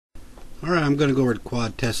Alright, I'm going to go over to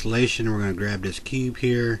quad tessellation. We're going to grab this cube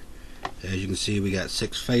here. As you can see, we got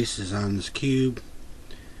 6 faces on this cube,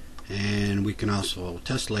 and we can also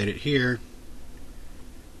tessellate it here,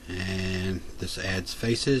 and this adds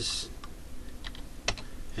faces,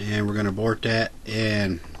 and we're going to abort that.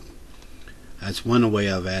 And that's one way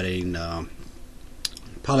of adding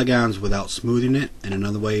polygons without smoothing it. And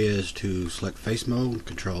another way is to select face mode,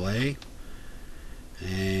 Control A,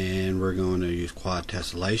 and we're going to use quad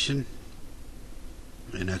tessellation,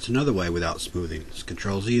 and that's another way without smoothing. It's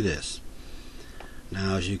Control Z this.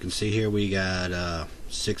 Now, as you can see here, we got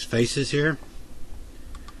 6 faces here,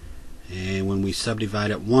 and when we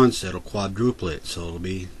subdivide it once, it'll quadruple it, so it'll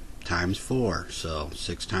be times 4. So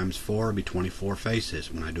 6 times 4 will be 24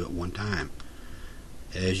 faces when I do it one time.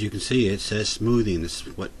 As you can see, it says smoothing. This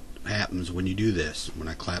is what happens when you do this. When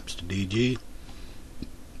I collapse to DG,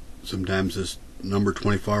 sometimes this number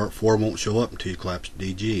 24 won't show up until you collapse to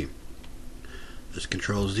DG. Just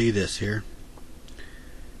Control Z this here,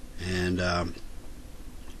 and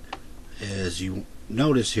as you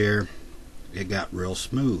notice here, it got real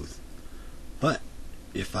smooth. But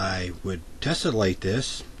if I would tessellate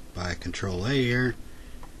this by Control A here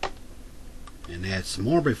and add some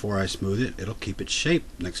more before I smooth it, it'll keep its shape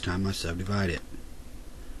next time I subdivide it.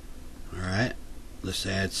 Alright, let's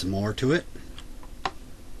add some more to it.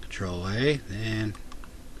 Control A, then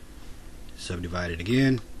subdivide it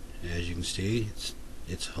again. As you can see,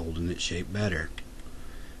 it's holding its shape better.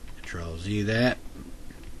 Control Z that.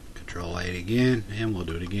 Control A again, and we'll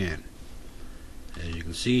do it again. As you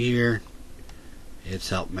can see here, it's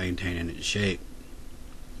helped maintaining its shape.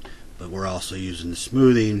 But we're also using the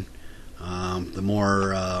smoothing. The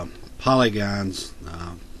more polygons,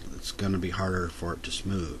 it's going to be harder for it to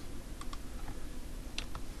smooth.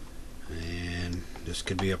 And this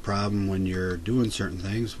could be a problem when you're doing certain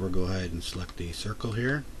things. We'll go ahead and select the circle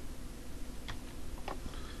here,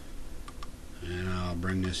 and I'll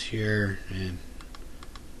bring this here, and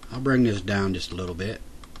I'll bring this down just a little bit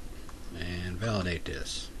and validate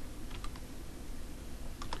this.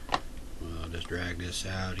 We'll just drag this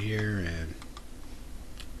out here, and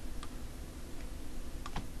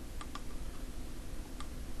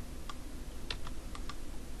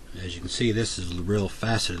as you can see, this is real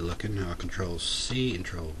faceted looking. I'll Control C,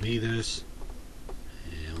 Control V this,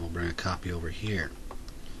 and we'll bring a copy over here.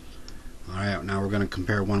 Alright, now we're going to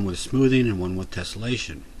compare one with smoothing and one with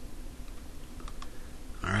tessellation.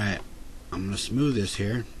 Alright, I'm going to smooth this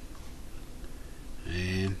here,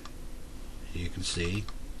 and you can see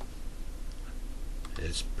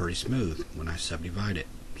it's pretty smooth when I subdivide it.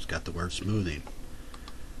 It's got the word smoothing.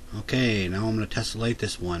 Okay, now I'm going to tessellate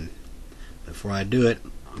this one. Before I do it,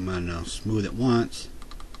 I'm going to smooth it once.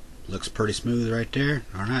 Looks pretty smooth right there.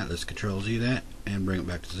 Alright, let's Control Z that and bring it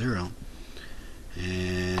back to 0.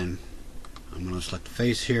 And I'm going to select the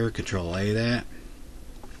face here, Control A that,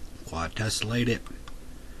 quad tessellate it,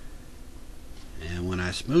 and when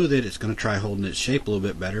I smooth it, it's going to try holding its shape a little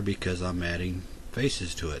bit better because I'm adding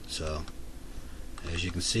faces to it. So as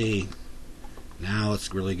you can see, now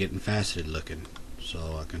it's really getting faceted looking.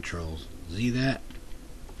 So I Control Z that,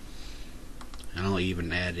 and I'll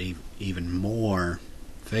even add even more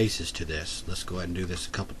faces to this. Let's go ahead and do this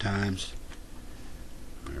a couple times.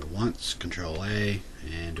 Once, Control A,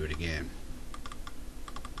 and do it again.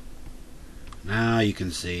 Now you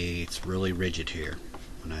can see it's really rigid here.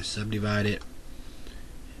 When I subdivide it,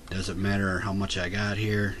 it doesn't matter how much I got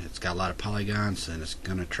here. It's got a lot of polygons, and it's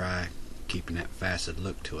going to try keeping that facet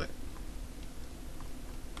look to it.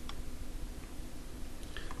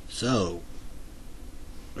 So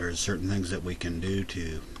there's certain things that we can do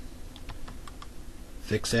to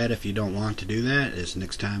fix that. If you don't want to do that, is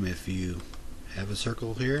next time if you have a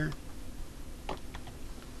circle here,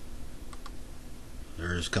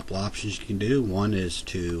 there's a couple options you can do. One is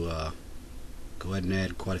to go ahead and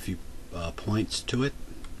add quite a few points to it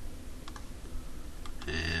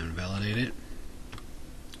and validate it,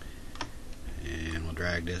 and we'll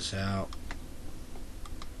drag this out.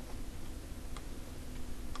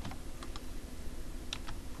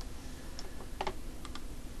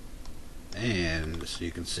 And so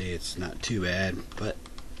you can see it's not too bad, but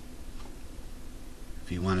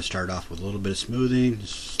if you want to start off with a little bit of smoothing,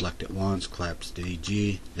 just select it once, collapse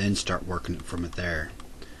DG, then start working it from it there.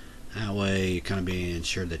 That way you kind of being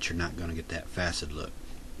sure that you're not going to get that facet look.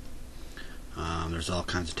 There's all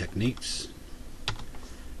kinds of techniques,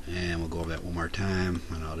 and we'll go over that one more time.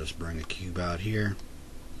 And I'll just bring a cube out here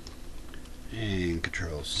and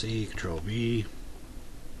Control C, Control V,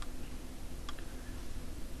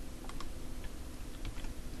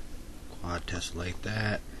 quad tessellate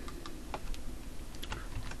that.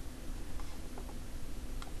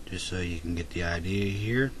 just so you can get the idea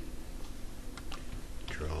here.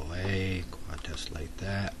 Control A, quad tessellate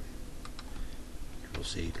that. Control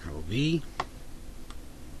C, Control V.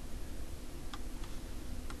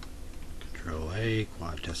 Control A,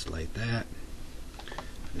 quad tessellate that.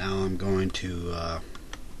 Now I'm going to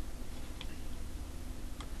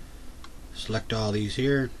select all these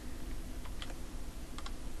here.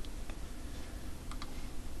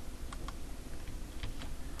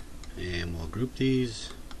 And we'll group these.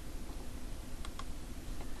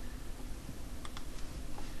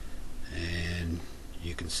 And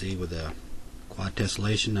you can see with the quad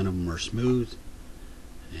tessellation, none of them are smooth.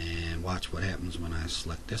 And watch what happens when I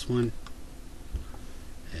select this one.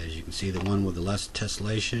 As you can see, the one with the less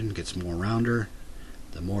tessellation gets more rounder.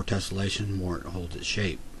 The more tessellation, more it holds its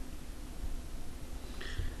shape.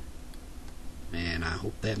 And I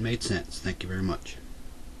hope that made sense. Thank you very much.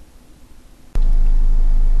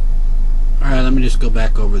 Alright, let me just go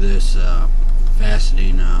back over this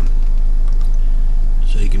faceting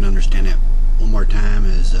so you can understand it one more time.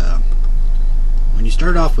 Is when you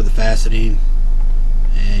start off with the faceting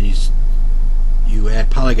and you add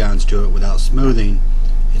polygons to it without smoothing,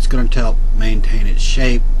 it's going to help maintain its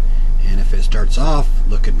shape. And if it starts off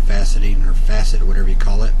looking faceting or facet, whatever you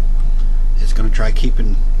call it, it's going to try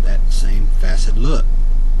keeping that same facet look.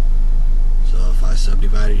 So if I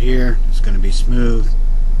subdivide it here, it's going to be smooth,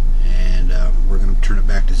 and we're going to turn it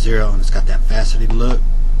back to 0, and it's got that faceted look.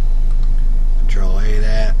 Control A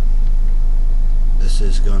that. This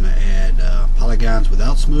is going to add polygons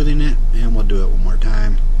without smoothing it, and we'll do it one more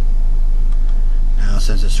time. Now,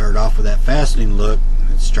 since it started off with that faceting look,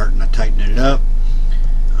 it's starting to tighten it up.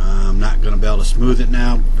 I'm not going to be able to smooth it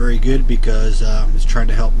now very good because it's trying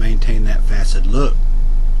to help maintain that facet look.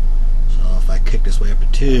 So if I kick this way up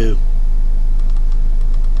to 2,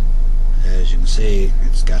 as you can see,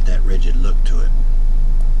 it's got that rigid look to it.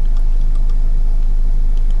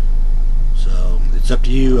 So it's up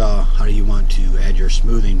to you how do you want to add your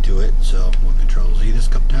smoothing to it. So we'll Control Z this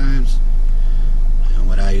a couple times. And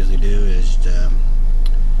what I usually do is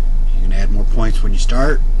you can add more points when you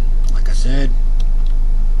start, like I said.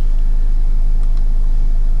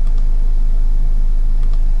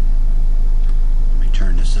 Let me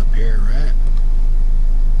turn this up here, right?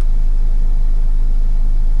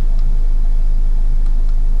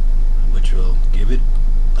 Which will give it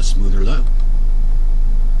a smoother look.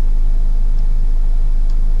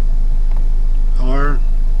 Or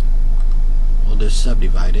we'll just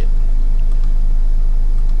subdivide it.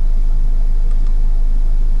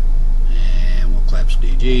 And we'll collapse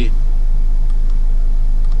DG.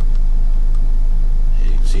 As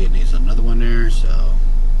you can see, it needs another one there, so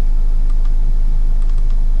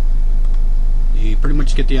you pretty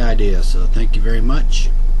much get the idea. So thank you very much,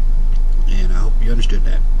 and I hope you understood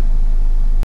that.